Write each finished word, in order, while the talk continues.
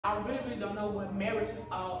I really don't know what marriage is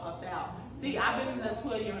all about. See, I've been in a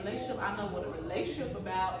 12-year relationship. I know what a relationship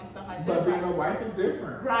about and stuff like that. But being a wife is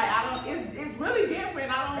different. Right. It's really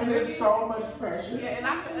different. And it's so much pressure. Yeah, and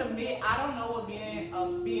I can admit I don't know what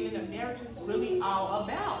being in a marriage is really all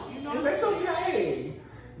about. You know. And that's okay.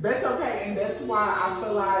 That's okay, and that's why I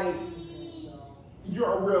feel like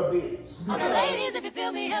you're a real bitch. All the ladies, if you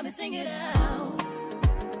feel me, help me sing it out.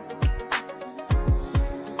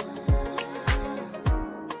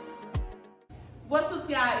 What's up,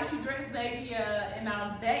 y'all? It's your girl Xavier, and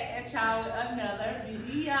I'm back at y'all with another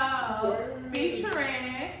video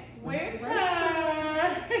featuring Winter.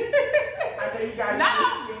 I know you guys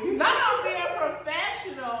not on being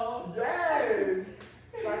professional. Yes.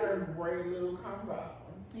 It's like a great little combo.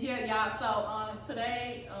 Yeah, y'all. So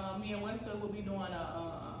today, me and Winter will be doing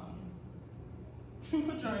a truth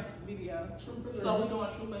or drink video. So we're doing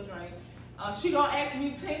truth or drink. She gonna ask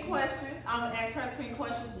me 10 questions. I'm gonna ask her 10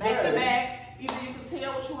 questions back to back. Either you can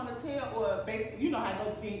tell what you want to tell, or basically, you know how to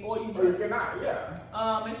go, or you cannot,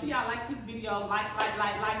 yeah. Make sure y'all like this video, like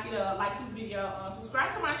this video.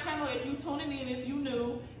 Subscribe to my channel if you tuning in, if you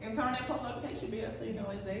new, and turn that post notification bell so you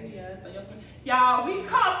know it's Xavier. So y'all, we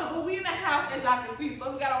comfortable. We in the house as y'all can see.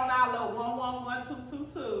 So we got on our little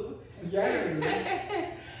 111222.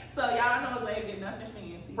 Yes. So y'all know Xavier, nothing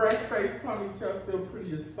fancy. Fresh face ponytail, still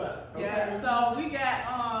pretty as fuck. Okay? Yeah. So we got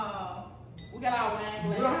our wine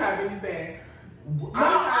glass. You don't have anything. No,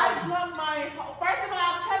 I drunk my whole, first of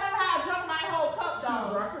all, tell them how I drunk my whole cup, though.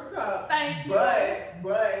 She drunk a cup. Thank you.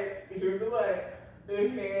 But, here's the but. It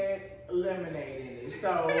had lemonade in it.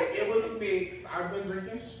 So, it was mixed. I've been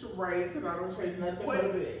drinking straight because I don't chase nothing but a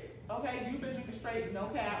bit. Okay, you've been drinking straight, no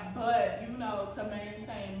cap. But, you know, to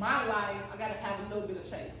maintain my life, I got to have a little bit of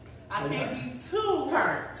chase. I can't be too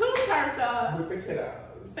turned up. With the kiddos.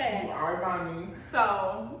 Fast. You are a mommy. So.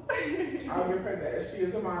 I'll give her that. She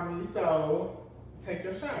is a mommy, so. Take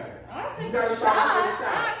your shot. I'll take a shot.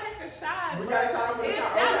 I'll take a shot. We gotta start with a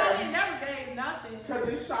shot. That one never gave nothing. Because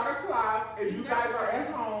it's shot o'clock. If you guys are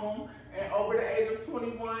at home and over the age of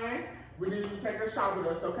 21, we need you to take a shot with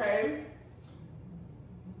us, okay?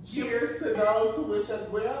 Cheers to those who wish us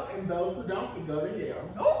well, and those who don't can go to hell.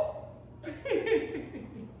 Oh.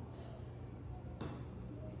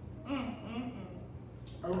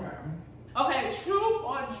 Okay. Okay, truth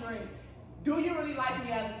or drink? Do you really like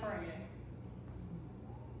me as a friend?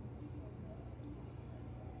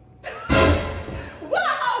 What am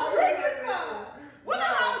I drinking for? What am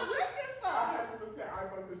I drinking for? 100% I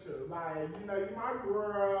fuck with you. Like, you know, you my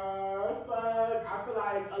girl. Fuck. I feel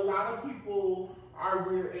like a lot of people are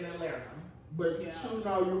weird in Atlanta. But you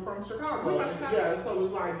know you're from Chicago. Yeah, so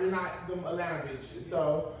it's like you're not them Atlanta bitches.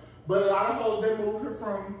 So, but a lot of hoes that move here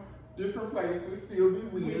from different places still be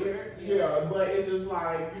weird. Yeah, but it's just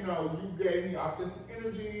like, you know, you gave me authentic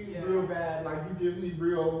energy, real bad. Like you give me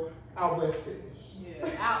real out west fish. Yeah,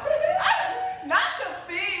 out. Not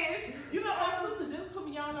the fish. You know, my sister just put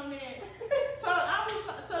me on that.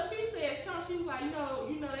 So she said something. She was like, you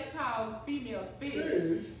know, they call females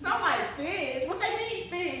fish. So I'm like, fish? What they mean,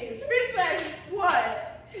 fish? Fish like what?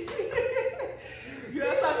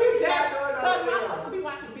 Yeah, so she just, because my sister be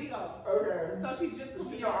watching Bigo. Okay. So she just put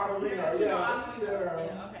me on. Yeah.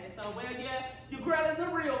 Okay, so your girl is a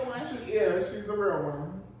real one. She's a real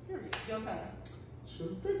one. Period. Your turn.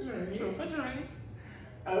 Truth or drink? Truth or drink.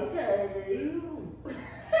 Okay.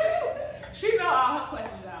 She know all her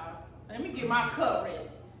questions, y'all. Let me get my cup ready.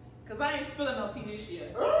 Because I ain't spilling no tea this year.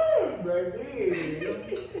 Oh, baby.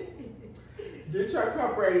 Get your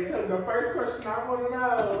cup ready, because the first question I want to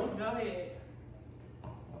know. Go ahead.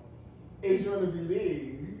 Is you in the BD?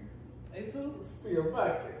 It's who? Still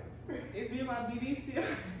fucking. Is me and my BD still?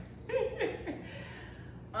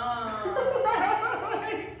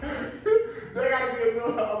 There gotta be a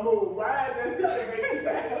move. Why does that make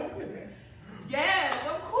sense? Yes,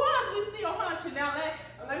 of course we still hunching. Now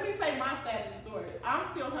let me say my side of the story. I'm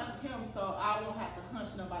still hunching him, so I won't have to hunch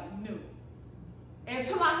nobody new.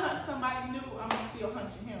 Until I hunch somebody new, I'm still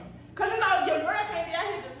hunching him. Cause you know your girl can't be out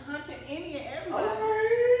here just hunching any and everybody. Okay,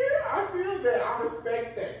 I feel that. I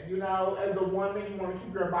respect that. You know, as a woman, you want to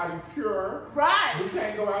keep your body pure. Right. You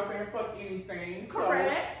can't go out there and fuck anything.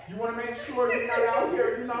 Correct. So you want to make sure you're not out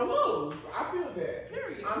here, you know, lose. I feel that.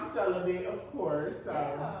 Period. I'm celibate, of course. So.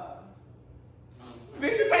 Yeah.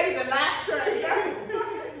 Bitch, you paid the last train.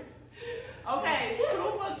 Okay,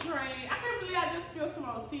 truth or drink? I can't believe I just spilled some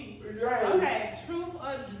more tea. Yes. Okay, truth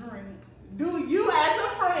or drink? Do you, as a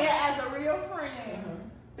friend, as a real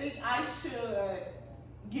friend, think I should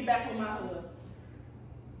get back with my husband?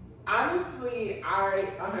 Honestly, I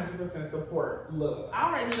 100% support love. I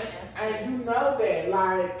already knew that. And you know that,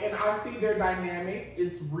 like, and I see their dynamic.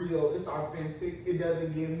 It's real. It's authentic. It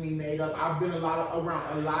doesn't give me made up. I've been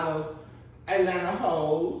around a lot of Atlanta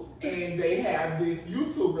hoes, and they have this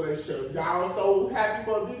YouTube relationship. Y'all so happy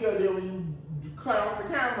for a video, then when you cut off the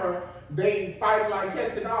camera, they fight like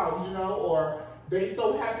cats and dogs, you know, or they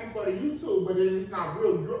so happy for the YouTube, but then it's not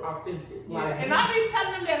real. You're authentic. Yeah. Like, and I be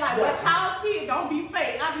telling them that, like, what y'all see, don't be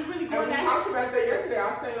fake. I be really going and we at talked about that yesterday.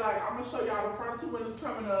 I say, like, I'm gonna show y'all the front two when it's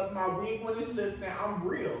coming up, my wig when it's lifting. I'm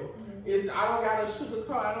real. I don't gotta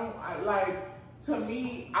sugarcoat. To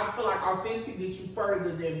me, I feel like authentic gets you further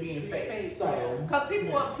than being fake. So, because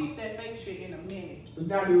people will peep that fake shit in a minute.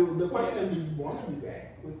 Now, the question is, do you want to be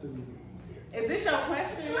back with the movie? Is this your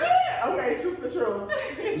question? Okay, truth the truth.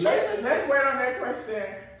 let's wait on that question,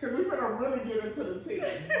 because we're gonna really get into the tea.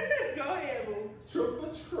 Go ahead, boo. Truth the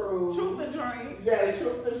truth. Truth the dream. Yes,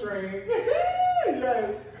 truth the dream.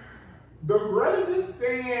 Yes. The girl is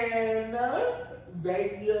saying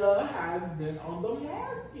Xavier has been on the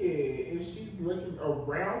market. Is she looking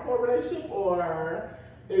around for a relationship, or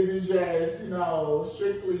is it just,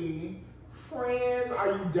 strictly friends? Are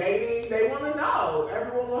you dating? They want to know.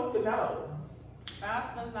 Everyone wants to know. I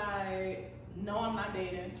feel like, no, I'm not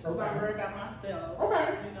dating. Because I worry about myself.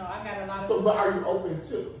 Okay. I got a lot of... So, but are you open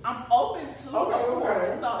to? I'm open to.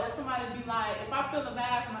 Okay. So, if somebody be like, if I feel the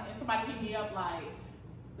vibes and somebody hit me up like,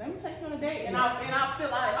 let me take you on a date. And I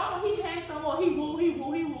feel like, oh, he handsome or he woo.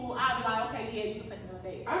 I'll be like, okay, yeah, you can take me on a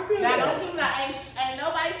date. I feel now, that. don't give me that, ain't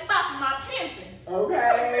nobody stopping my pimping.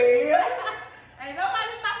 Okay. Ain't nobody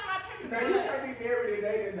stopping my pimping. Now, you can't be married and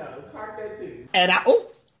dating though. Clock that too. And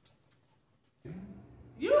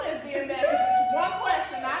You is being bad. It's one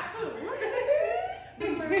question, not two.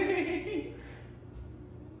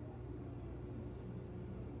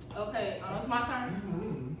 Okay, it's my turn.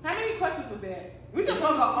 Mm-hmm. How many questions was that? We just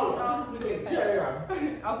gonna go on. Yeah.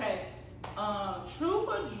 Okay. Truth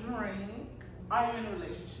or drink? Are you in a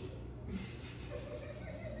relationship?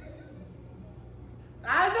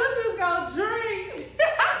 I knew she was gonna drink.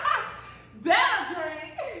 That'll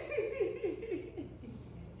drink.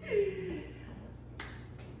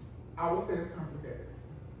 I would say it's complicated.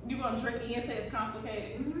 You gonna drink and say it's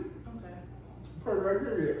complicated? Mm-hmm. Okay.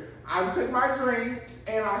 Period. I took my drink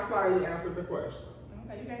and I slightly answered the question.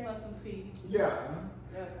 Okay, you gave us some tea. Yeah.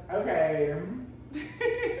 Yes. Okay.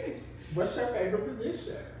 What's your favorite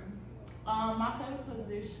position? My favorite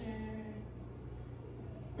position.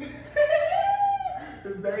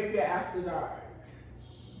 Is Xavier After Dark.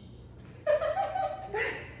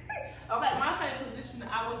 Okay, my favorite position,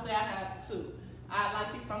 I would say I have two. I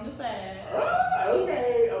like it from the side. Oh,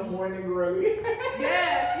 okay. A morning girly.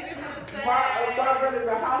 Yes, hit it from the side. My brother's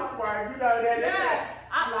a housewife. You know that. Yeah,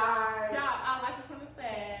 I I like it from the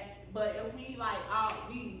side. But if we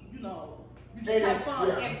we just And have fun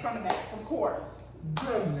yeah. and from the back, of course.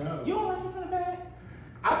 Good no. You don't like it from the back?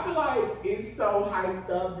 I feel like it's so hyped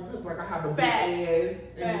up because I have a big Facts. ass and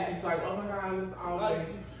Facts. it's just like, oh my god, it's all Like,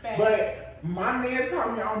 big. facts. But my man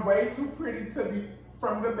told me I'm way too pretty to be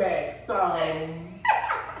from the back, so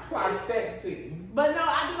clock that too. But no,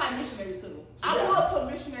 I do like missionary too. I Yeah. would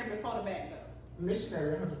put missionary before the back though.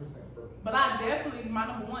 Missionary 100% for me. But I definitely, my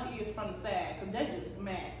number one is from the side, because that just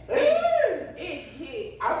smack. It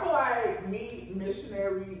hit. I feel like me,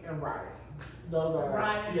 missionary, and Ryan. Those are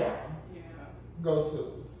Right. yeah, Yeah.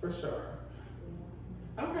 go-tos for sure.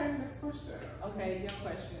 Okay, next question. Okay, your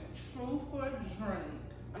question. Truth or drink?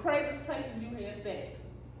 Craziest places you had sex.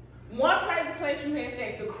 One crazy place you had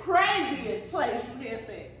sex. The craziest place you had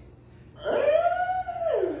sex.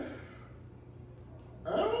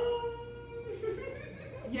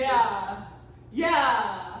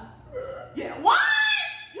 Yeah. What?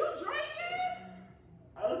 You drinking?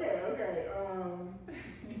 Okay.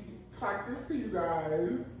 Clock this to you guys.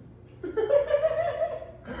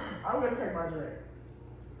 I'm gonna take my drink.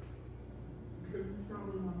 Because it's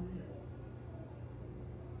probably my meal.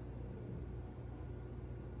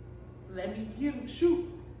 Let me get a shoot.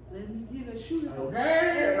 Let me get a shoot.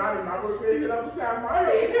 Okay, and I'm not gonna pick it up beside my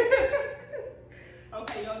head.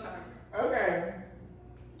 Okay, your turn. Okay.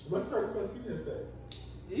 What's the first place you just said?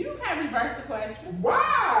 You can't reverse the question.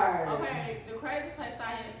 Why? Okay, the crazy place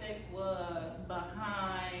I had sex was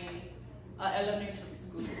behind elementary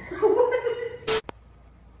school.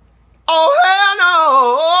 oh hell no!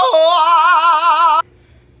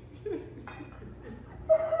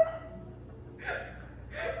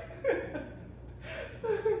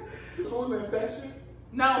 School in session?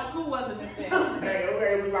 No, school wasn't in session. Okay,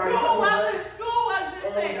 it was like School wasn't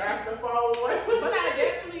in session. after 4. But I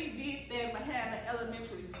definitely did that behind the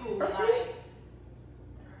elementary school. Like,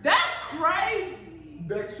 that's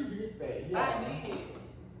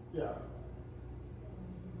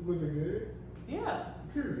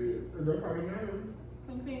Period. That's all that matters.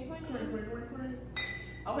 Clink, clink, clink. Clink, clink, clink, clink.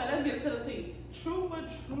 Okay, let's get to the tea. Truth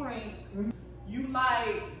or drink? You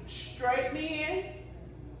like straight men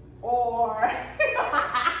or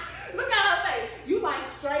look at her face. You like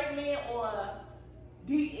straight men or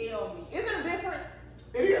DL me? Is it a difference?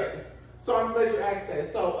 It is. So I'm glad you asked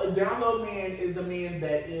that. So a download man is a man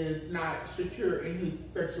that is not secure in his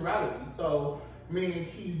sexuality. So meaning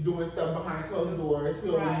he's doing stuff behind closed doors.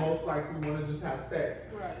 He'll most likely want to just have sex.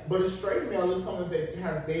 Right. But a straight male is someone that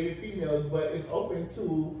has dated females, but is open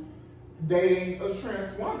to dating a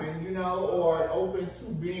trans woman, you know, or open to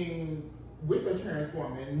being with a trans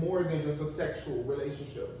woman more than just a sexual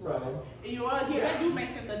relationship. So and that do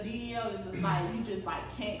make sense. A DL is just like you just like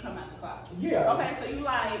can't come out the closet. Yeah. Okay, so you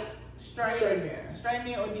like straight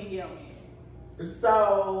men or DL men?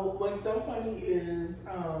 So what's so funny is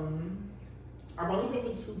I've only been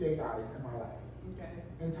with 2 gay guys in my life. Okay.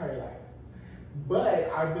 Entire life. But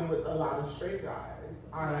I've been with a lot of straight guys.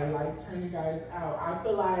 I like turning guys out. I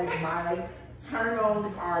feel like my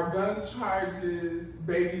turn-ons are gun charges,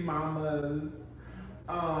 baby mamas,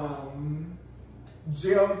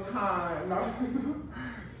 jail time, no,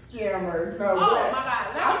 scammers. No, oh my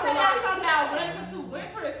God. Let me tell y'all something about winter too.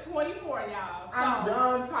 Winter is 24, y'all. So I'm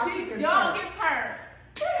young, toxic, she's and young turned. and turned.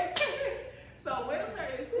 So winter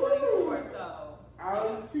is 24, so.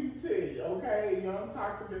 I'm TT, okay? Young,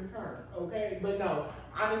 toxic, and turned, okay? But no,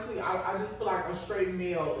 honestly, I just feel like a straight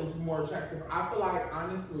male is more attractive. I feel like,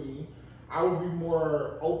 honestly, I would be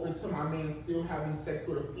more open to my man still having sex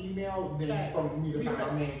with a female than for me to find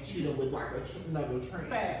my man cheating with like another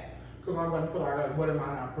trans. Because I'm going to feel like, what am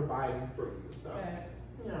I not providing for you? So,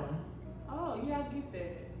 yeah. Oh, yeah, I get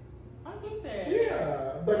that. I get that.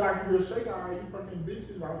 Yeah, but like if you're a straight guy, you fucking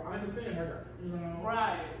bitches, I understand that, you know?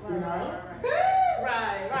 Right. You know?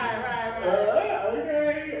 Right.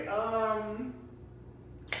 Okay,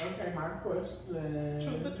 okay, my question.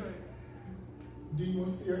 Truth or drink? Do you want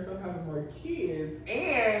to see yourself having more kids?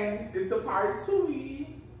 And it's a part 2.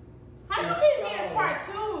 How you keep getting part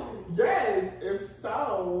 2? Yes, if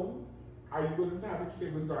so, are you willing to have a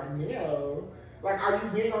kid with Darnell? Like, are you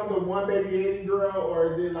being on the one baby daddy girl,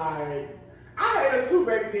 or is it like, I hate a 2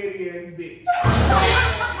 baby daddy ass bitch?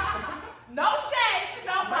 No shade to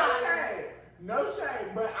nobody. No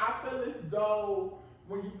shade, but I feel as though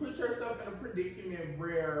when you put yourself in a predicament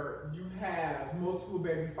where you have multiple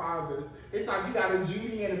baby fathers, it's like you got a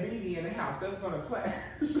GD and a BD in the house. That's gonna clash.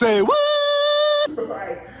 Say what?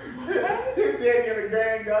 Like, his daddy in the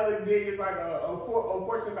gang, the other daddy is like a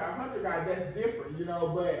Fortune 500 guy. That's different, you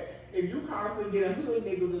know. But if you constantly getting hood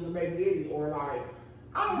niggas as a baby daddy, or like,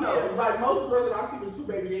 I don't know, like most girls that I see with 2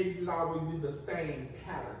 baby daddies, it always be the same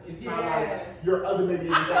pattern. It's not like your other baby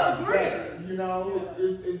daddies are better, you know.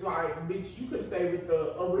 It's like, bitch, you could stay with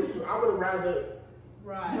the original. I would have rather, you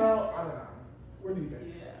know, I don't know. What do you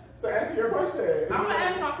think? Yeah. So answer your question. I'm gonna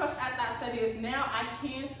answer my question after I say this. Now I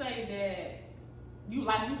can say that you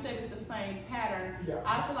said it's the same pattern. Yeah.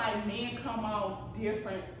 I feel like men come off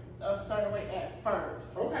different a certain way at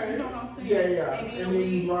first. Okay. You know what I'm saying? Yeah. And then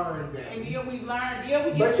we learn that. And then we learn. Then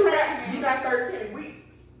we get But you got 13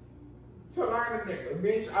 weeks to learn a nigga,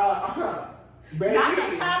 bitch. Baby. Not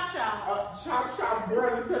the chop shop. Chop shop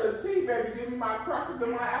girl instead of tea, baby. Give me my crackers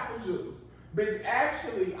and my apple juice. Bitch,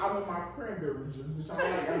 actually, I want my cranberry juice. Bitch, I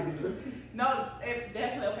don't like apple juice. No,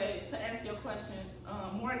 definitely okay. To answer your question,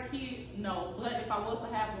 more kids, no. But if I was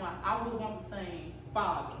to have one, I would want the same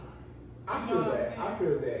father. I feel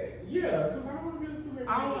that. Yeah, because I don't want to be a 2 baby.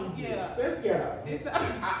 Let's get up.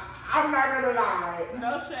 I'm not gonna lie.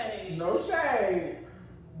 No shade. No shade.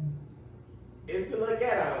 It's a little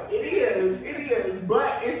ghetto. It is.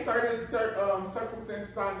 But in certain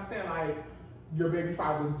circumstances, I understand, like, your baby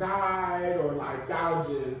father died, or like y'all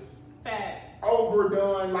just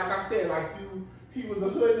overdone. Like I said, like he was a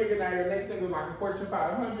hood nigga, now your next nigga like a Fortune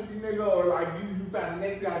 500 nigga, or like you found the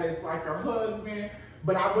next guy that's like your husband.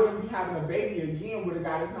 But I wouldn't be having a baby again with a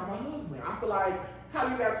guy that's not my husband. I feel like, how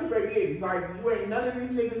do you got 2 baby daddies? Like, you ain't none of these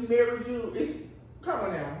niggas married you. It's, come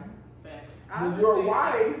on now. When you're a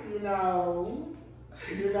wife, you know,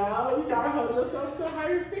 you gotta hold yourself to a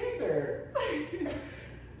higher standard.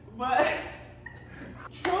 But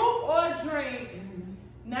truth or drink,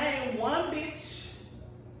 name one bitch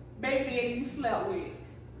baby daddy you slept with.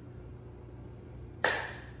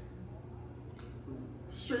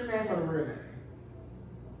 Street name or the real name?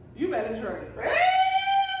 You better drink.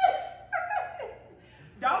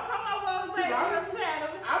 Don't come over and say you chat.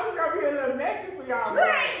 I was gonna be a little messy for y'all.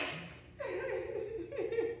 Drink.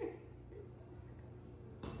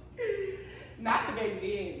 Not the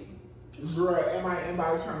baby daddy. Girl, am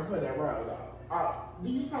I trying to put that road off? do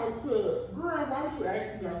you talk to, girl, why would you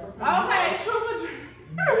ask me that? Okay, truth or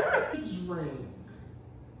drink.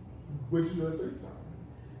 Would you do a threesome?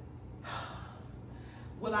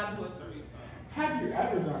 Will I do a threesome? Have you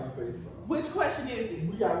ever done a threesome? Which question is it?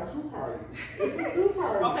 We got a 2-party. It's a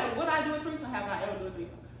 2-party. Okay, would I do a threesome? Have I ever done a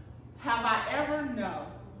threesome? Have I ever? No.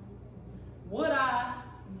 Would I?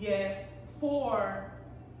 Yes, for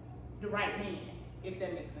the right man, if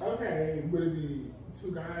that makes sense. Okay, would it be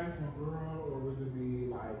 2 guys, 1 girl, or would it be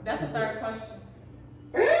like... That's the third question.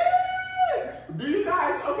 Do you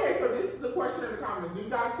guys, okay, so this is the question in the comments. Do you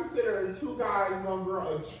guys consider 2 guys, 1 girl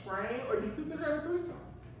a train, or do you consider it a threesome?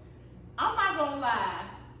 I'm not gonna lie.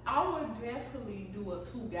 I would definitely do a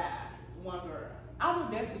 2 guy, 1 girl. I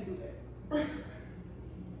would definitely do that.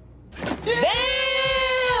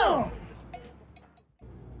 Damn!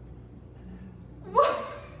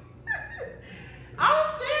 I'm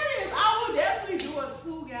serious. I would definitely do a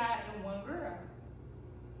 2 guy and 1 girl.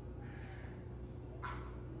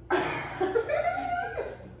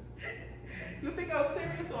 You think I'm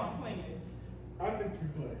serious or I'm playing? I think you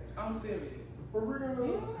play. I'm serious. For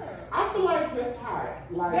real? Yeah. I feel like that's high.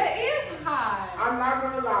 Like, That is high. I'm not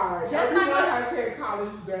gonna lie. Just Everyone like has had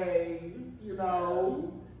college days, you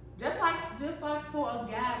know. Just like for a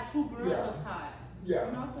guy, 2 girls Yeah. is high. Yeah.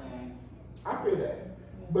 You know what I'm saying? I feel that.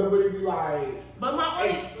 But would it be like But my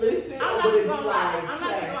only, explicit, I'm or not would it even be gonna lie. like I'm not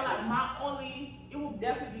even gonna classy? lie. My only, it will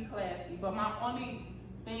definitely be classy. But my only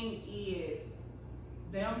thing is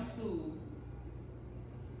them 2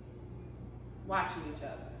 watching each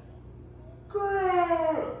other.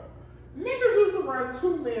 Girl, niggas used to run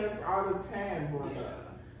 2 men all the time growing Yeah.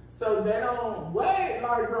 up. So they don't, wait,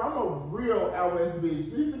 like, girl, I'm a real LS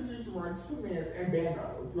bitch. These niggas used to run 2 men and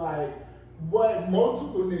bandos. Like, what,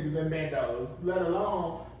 multiple niggas and bandos, let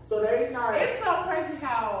alone, so they not. It's so crazy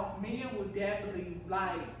how men would definitely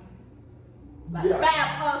like Yeah.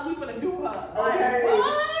 fab us, we finna do her. Like, Okay.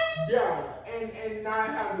 what? Yeah, and not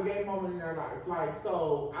have a gay moment in their life. Like,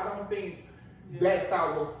 so I don't think that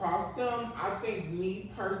thought will cross them. I think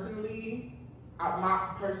me personally,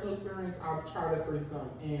 my personal experience, I've tried a threesome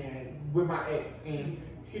and with my ex, and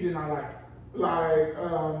he did not like it. Like,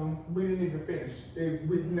 we didn't even finish.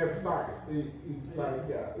 We never started. It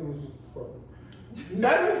was just horrible.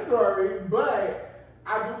 Another story, but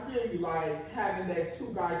I do feel you, like, having that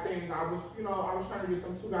 2 guy thing. I was trying to get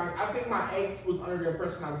them 2 guys. I think my ex was under the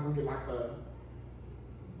impression I was gonna get like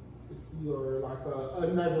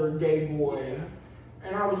another gay boy.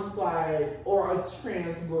 And I was just like, or a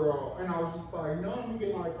trans girl. And I was just like, no, I'm gonna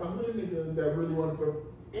get like a hood nigga that really wanted to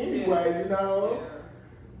anyway, you know?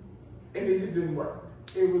 Yeah. And it just didn't work.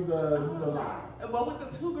 It was a lot. But with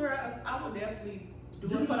the 2 girls, I would definitely do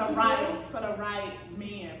it for the right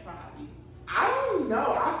man, probably. I don't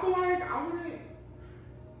know. I feel like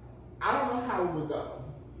I don't know how it would go.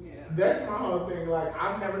 Yeah. That's my whole thing. Like,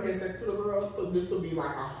 I've never had sex with a girl, so this would be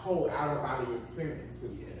like a whole out-of-body experience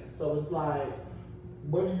with you. So it's like,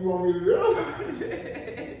 what do you want me to do? What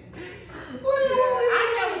do you want me to do? I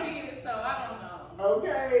never did it, so I don't know.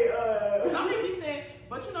 Okay, Some people be saying,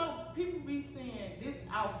 but you know, people be saying, this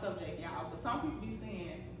our subject, y'all, but some people be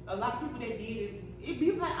saying, a lot of people that did it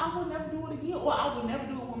be like, I will never do it again, or I will never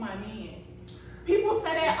do it with my man. People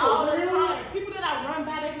say that all the time. People that I run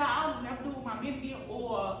by, they be like, I will never do it with my man again,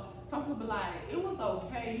 or some people be like, it was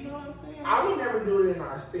okay, you know what I'm saying? I would never do it in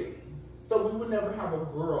our city. So we would never have a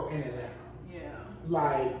girl in Atlanta. Yeah.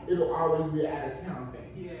 Like, it'll always be an out-of-town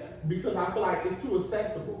thing. Yeah. Because I feel like it's too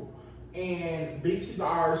accessible. And bitches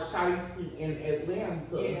are shiesty in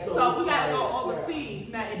Atlanta. Yeah. So we like, gotta go overseas.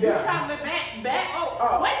 Now, if Yeah. you're traveling back,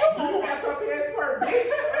 where you You going? got your passport,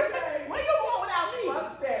 bitch. Where you going without me?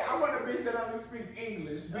 Fuck that. I want a bitch that only speak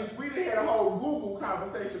English. Bitch, we done had a whole Google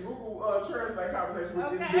conversation, Google Translate conversation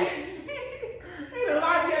with this bitch. In the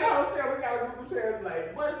lobby at the hotel, we got a Google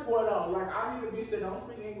Translate. What's going on? Like, I need a bitch that don't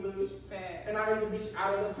speak English. Fact. And I need a bitch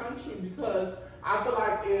out of the country because I feel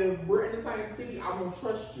like if we're in the same city, I won't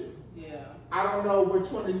trust you. Yeah. I don't know which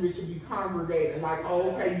one of these bitches be congregating. Like,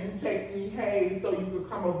 oh, okay, you text me, hey, so you can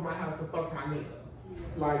come over my house and fuck my nigga. Yeah.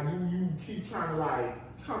 Like, you keep trying to, like,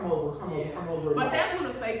 come over. But like, that's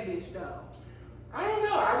with a fake bitch, though. I don't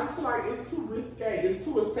know. I just feel like it's too risque. It's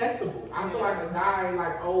too accessible. I feel like a guy,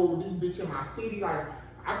 like, oh, this bitch in my city, like,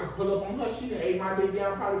 I could pull up on her. She done ate my dick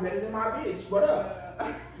down probably better than my bitch. What up?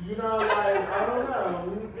 You know, like, I don't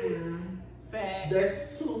know. Fact.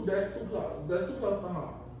 That's too close. That's too close to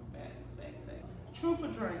home. Fact. Truth or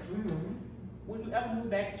drink? Would you ever move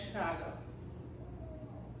back to Chicago?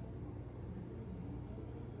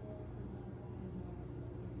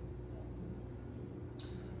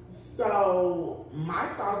 So my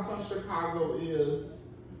thoughts on Chicago is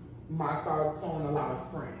my thoughts on a lot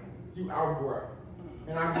of friends. You outgrow.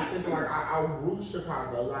 And I'm just thinking like I outgrew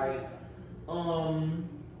Chicago. Like,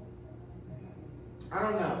 I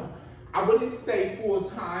don't know. I wouldn't say full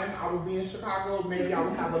time I would be in Chicago. Maybe I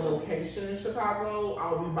would have a location in Chicago.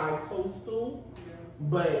 I would be bi-coastal.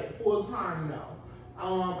 But full time, no.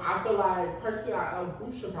 I feel like personally I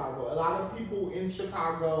outgrew Chicago. A lot of people in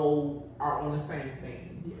Chicago are on the same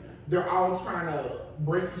thing. Yeah. They're all trying to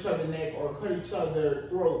break each other's neck or cut each other's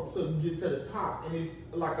throat to get to the top. And it's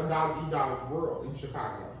like a dog-eat-dog world in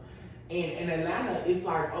Chicago. And in Atlanta, it's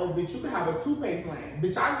like, oh, bitch, you can have a toothpaste line.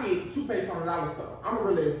 Bitch, I get toothpaste from $1 store. I'm a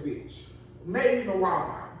real ass bitch. Maybe even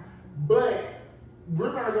Walmart. But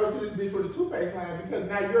we're gonna go to this bitch with a toothpaste line because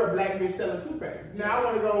now you're a black bitch selling toothpaste. Now I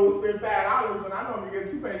wanna go spend $5 when I normally get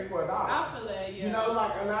toothpaste for $1. I feel that, yeah. You know,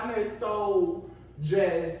 like Atlanta is so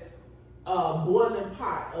just a boiling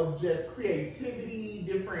pot of just creativity,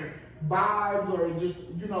 different vibes, or just,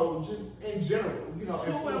 you know, just in general, you know.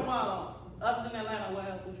 Two and one. Other than Atlanta, where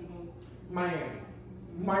else would you move? Miami.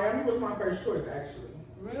 Miami was my first choice, actually.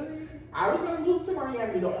 Really? I was gonna move to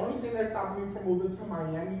Miami. The only thing that stopped me from moving to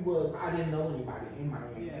Miami was I didn't know anybody in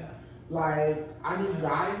Miami. Yeah. Like, I knew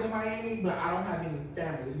guys in Miami, but I don't have any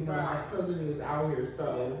family. You know, my cousin is out here,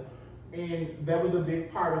 so. And that was a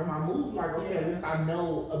big part of my move. Like, okay, at least I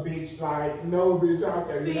know a bitch, like, know a bitch out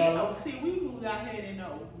there, you know? See, we moved out here and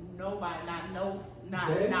know nobody,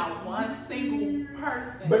 not one single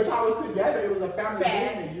person. But y'all was together. It was a family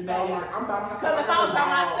unit, you know? Like, I'm by myself. Because if I was by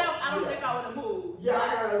myself, I don't think I would have moved. Yeah,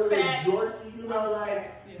 I got a little dorky, you know?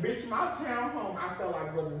 Like, bitch, my townhome, I felt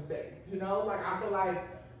like wasn't safe, you know? Like, I feel like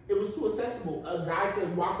it was too accessible. A guy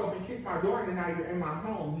could walk up and kick my door and now you're in my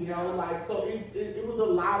home, you know? Like, so it was a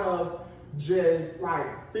lot of just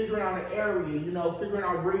like figuring out an area, you know, figuring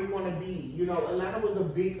out where you want to be. You know, Atlanta was a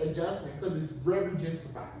big adjustment because it's very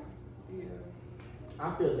gentrified. Yeah.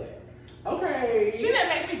 I feel that. Okay. She didn't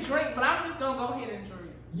make me drink, but I'm just going to go ahead and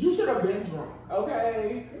drink. You should have been drunk,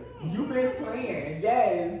 okay? You've been playing,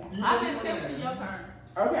 yes. I've been tempting your turn.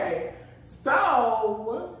 Okay,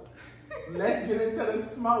 so let's get into the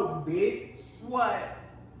smoke, bitch. What?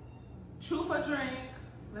 Truth or drink?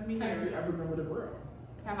 Let me hear Have it. you ever been with a girl?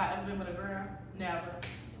 Have I ever been with a girl? Never.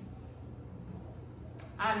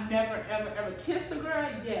 I never, ever kissed a girl?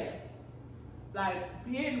 Yes. Like,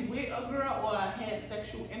 being with a girl or had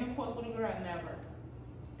sexual intercourse with a girl? Never.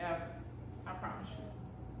 Ever. I promise you.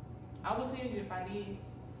 I will tell you if I did.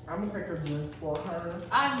 I'm gonna take a drink for her.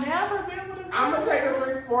 I never been with a girl. I'm gonna take a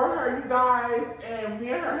drink for her, you guys, and me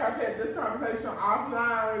and her have had this conversation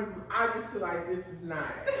offline. I just feel like this is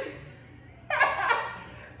not.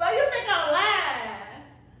 So you think I'm lying?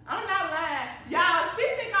 I'm not lying. Y'all, she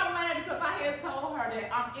think I'm lying because I had told her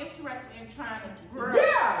that I'm interested in trying to grow.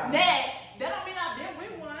 Yeah. Next. That don't mean I've been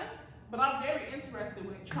with one, but I'm very interested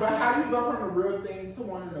with trying. But how do you go from a real thing to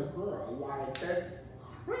wanting a girl? Like, that's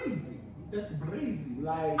crazy. That's crazy.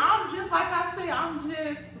 Like, I'm just, like I said, I'm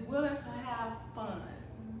just willing to have fun.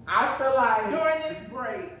 I feel like during this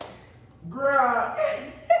break. Girl,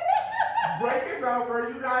 break is over.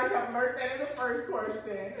 You guys have learned that in the first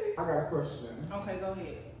question. I got a question. Okay, go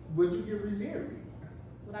ahead. Would you get remarried?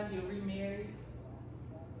 Would I get remarried?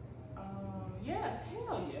 Yes,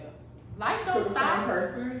 hell yeah. Life don't stop. To the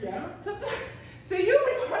same person, yeah. See, you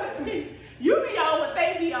be on what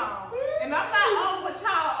they be on, and I'm not on what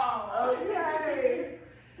y'all on. Okay.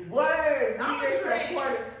 What? I'm a drink. We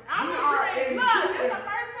are in. Look, it's the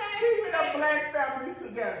first time keeping the black families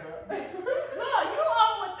together. Look, you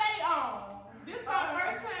on what they on. This is my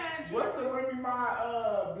first time. What's the Remy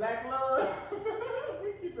Ma black love?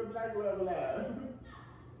 We keep the black love alive.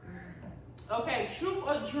 Okay, truth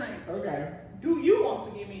or drink? Okay. Do you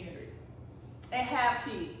want to get married and have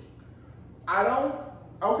kids? I don't.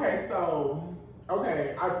 Okay, so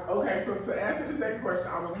to answer the second question,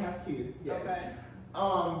 I want to have kids. Yes. Okay.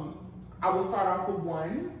 I will start off with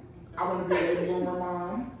one. I want to be a late bloomer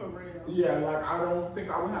mom. For real. Yeah, like I don't think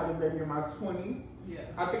I would have a baby in my 20s. Yeah.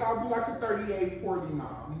 I think I'll be like a 38, 40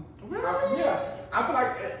 mom. Really? Yeah. I feel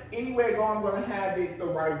like anywhere I go, I'm going to have it the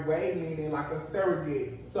right way, meaning like a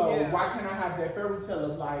surrogate. So why can't I have that fairy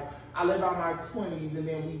tale of like, I live out my 20s and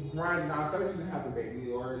then we grind in our 30s and have a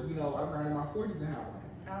baby, or, you know, I grind in my 40s and have one.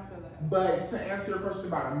 I feel that. But to answer your question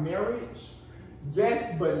about a marriage,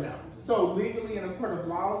 yes, but no. So legally in a court of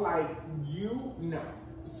law, like no.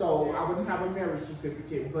 So I wouldn't have a marriage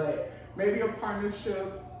certificate, but maybe a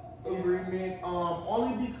partnership agreement,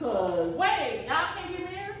 only because. Wait, y'all can't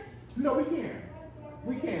get married? No, we can.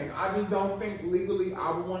 We can. I just don't think legally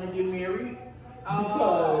I would want to get married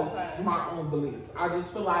because my own beliefs. I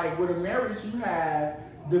just feel like with a marriage you have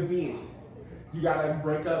division. You gotta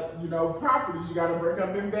break up, you know, properties. You gotta break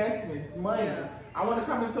up investments, money. Yeah. I want to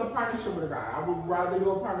come into a partnership with a guy. I would rather do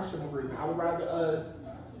a partnership agreement. I would rather us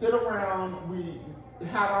sit around. We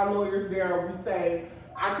have our lawyers there. We say,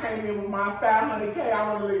 I came in with my $500K. I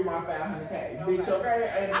want to leave with my $500K. Bitch,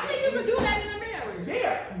 okay? And, I think you can do that in a marriage.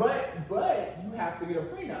 Yeah, but you have to get a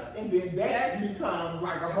prenup, and then that becomes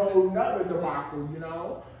like a whole nother debacle, you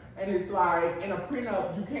know. And it's like in a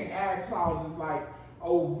prenup, you can't add clauses like,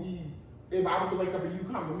 oh, if I was to wake up and you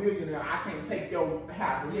come a millionaire, I can't take your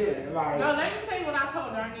 $500,000. Like, no, let me tell you what I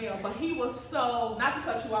told Darnell, but he was so, not to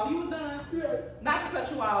cut you off, you was done? Yeah. Not to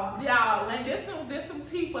cut you off. Y'all, there's some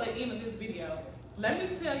tea for the end of this video. Let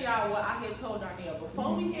me tell y'all what I had told Darnell.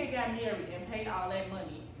 Before we had got married and paid all that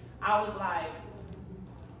money, I was like,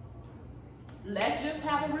 let's just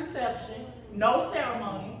have a reception, no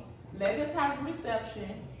ceremony. Let's just have a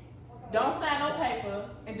reception. Don't sign no papers,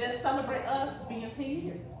 and just celebrate us being 10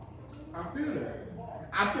 years. I feel that.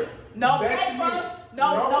 I feel no papers,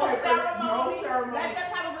 no papers, ceremony. no ceremony. Let's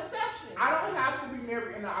just have a reception. I don't have to be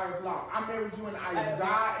married in the eye of law. I married you in the eye of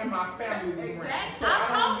God, and my family was exactly.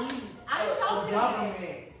 around. So I don't need a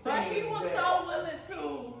government. But he was so willing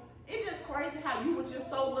to. It's just crazy how you were just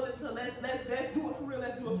so willing to let's do it for real.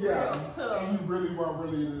 Let's do it for real. And you really weren't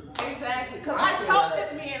really. Exactly. Because I told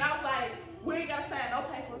this man, I was like, we ain't gotta sign no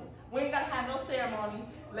papers. We ain't gotta have no ceremony.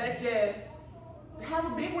 Let's just have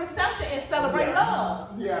a big reception and celebrate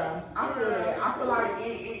love. Yeah, I feel that. I feel like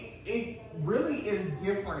it really is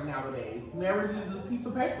different nowadays. Marriage is a piece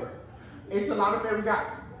of paper. It's a lot of marriage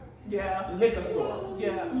got liquor store.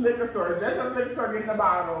 Yeah. Liquor store. Just a liquor store getting a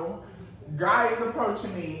bottle. Guy is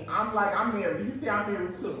approaching me. I'm like, I'm married. He said I'm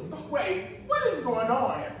married too. Wait, what is going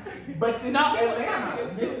on? But this is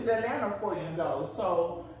Atlanta. This is Atlanta for you though.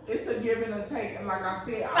 So it's a give and a take, and like I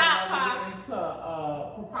said, I want to get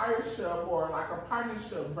into proprietorship or like a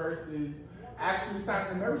partnership versus actually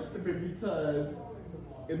signing a marriage certificate, because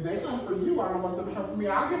if they come for you, I don't want them to come for me.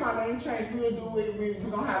 I'll get my name changed. We'll do it. We're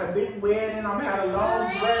gonna have a big wedding. I'm gonna have a long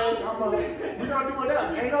dress. We're gonna do it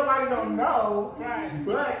up. Ain't nobody gonna know. Right.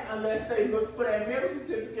 But unless they look for that marriage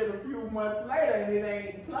certificate a few months later and it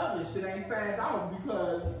ain't published, it ain't signed off,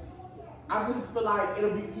 because I just feel like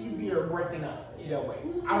it'll be easier breaking up that way.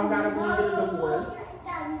 I don't gotta go get a divorce.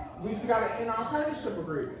 We just gotta end our partnership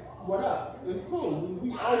agreement. What up? It's cool.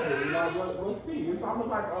 We over. Like, let's see. It's almost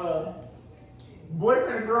like a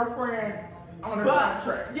boyfriend and girlfriend on a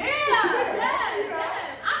contract. Yeah,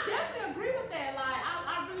 yes. I definitely agree with that. Like,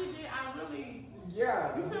 I really.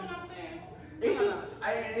 Yeah. You feel what I'm saying? It's just,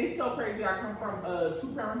 it's so crazy. I come from a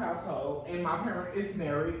 2-parent household, and my parent is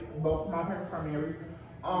married. Both of my parents are married.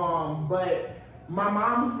 But my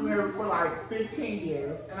mom's been married for like 15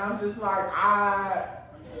 years, and I'm just like, I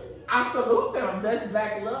salute them. That's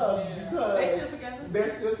black love, because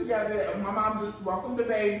they're still together. My mom just welcomed the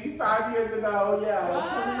baby 5 years ago.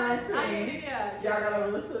 Yeah, 2019. Yeah, I got a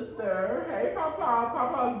little sister. Hey, Papa.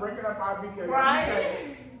 Papa's breaking up our video.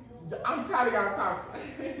 Right. I'm tired of y'all talking.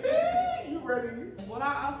 You ready? What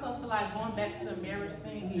I also feel like, going back to the marriage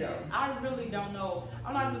thing, I really don't know.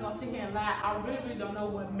 I'm not even gonna sit here and lie. I really don't know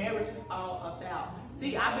what marriage is all about.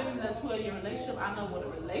 See, I've been in a 12-year relationship. I know what a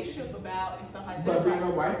relationship about and stuff like that. But being a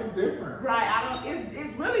wife is different. Right.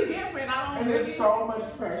 It's really different. And it's so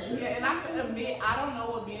much pressure. Yeah, and I can admit I don't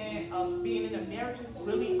know what being in a marriage is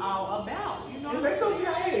really all about. You know. And that's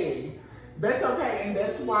okay. That's okay, and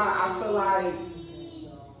that's why I feel like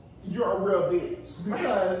you're a real bitch,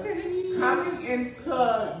 because coming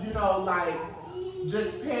into, you know, like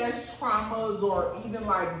just past traumas, or even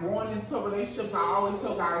like going into relationships, I always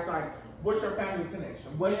tell guys, like, what's your family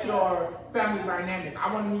connection? What's your family dynamic?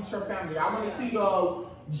 I want to meet your family. I want to see your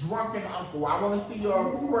drunken uncle. I want to see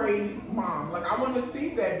your crazy mom. Like, I want to see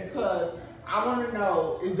that, because I want to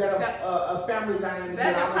know, is that a family dynamic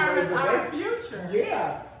that determines our future?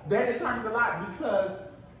 Yeah, that determines a lot, because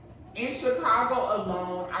in Chicago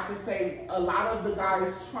alone, I could say a lot of the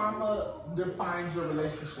guys' trauma defines your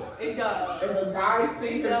relationship. It does. If a guy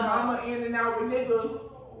sees his mama in and out with niggas,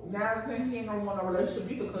 now I'm saying he ain't gonna want a relationship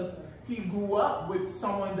either, because he grew up with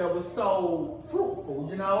someone that was so fruitful,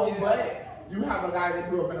 you know? Yeah. But you have a guy that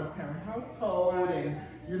grew up in a parent household and,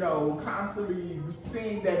 you know, constantly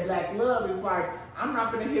seeing that black love. It's like, I'm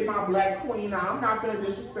not gonna hit my black queen now. I'm not gonna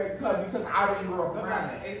disrespect her because I didn't grow up around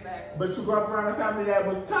it. Exactly. But you grew up around a family that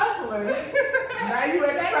was tussling. Now you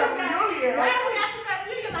at the family reunion. Now we at the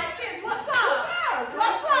family reunion like this. What's up?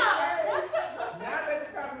 What's up? Now that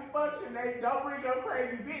the family function, they don't bring your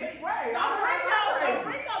crazy bitch. Wait, don't bring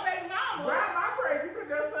your baby mama. Why am I crazy because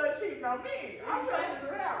your son cheating on me? I'm trying to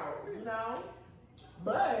figure it out, you know?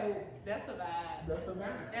 But that's a vibe. That's a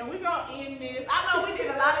vibe. And we gonna end this. I know we did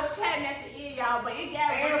a lot of chatting at the end, y'all, but it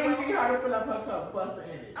got and we need her to fill up her cup plus to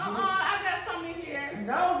end it. I got something in here.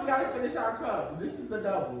 No, we gotta finish our cup. This is the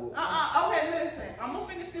double. Okay, listen. I'm gonna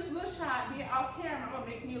finish this little shot, then off camera, I'm gonna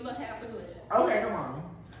make me a little half a lid. Okay, come on.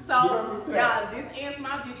 So, y'all, this ends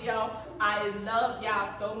my video. I love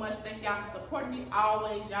y'all so much. Thank y'all for supporting me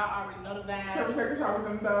always. Y'all already know the vibe. Can we take a shot with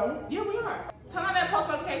them though? Yeah, we are. Turn on that post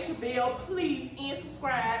notification bell, please, and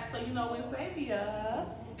subscribe so you know when Xavier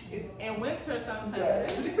is in winter sometimes.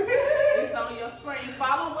 Yes. It's on your screen.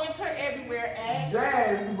 Follow Winter everywhere at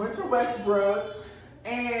Winter Westbrook.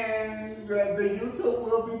 And the YouTube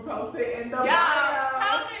will be posted in the bio.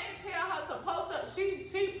 Comment and tell her to post up.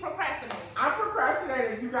 She procrastinating. I'm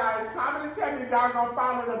procrastinating. You guys comment and tell me if y'all gonna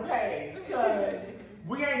follow the page. Cause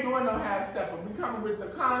we ain't doing no half stepper. We coming with the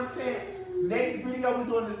content. Next video we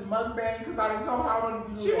doing this mukbang because I done told her I want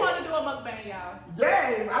to do She want to do a mukbang, y'all.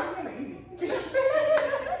 Yes, I just want to eat.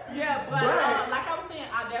 Yeah, but like I was saying,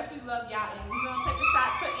 I definitely love y'all, and we're gonna take a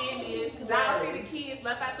shot to end this because y'all see the kids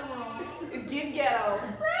left out the room. It's getting ghetto.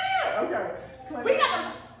 Okay. We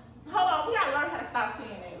gotta hold on. We gotta learn how to stop saying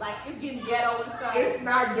it. Like it's getting ghetto and stuff. It's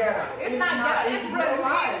not ghetto. It's not ghetto. It's real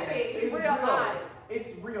life. It's real life.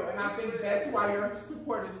 It's real, and I think that's why your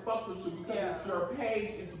supporters fuck with you because it's your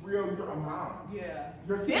page. It's real. You're a mom. Yeah.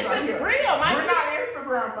 Your kids this are is here. real. We're not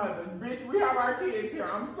Instagram mothers, bitch. We have our kids here.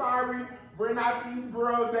 I'm sorry. We're not these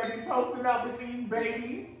girls that be posting up with these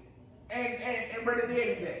babies and where the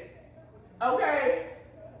daddy's at. Okay.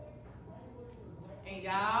 And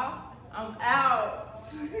y'all, I'm out.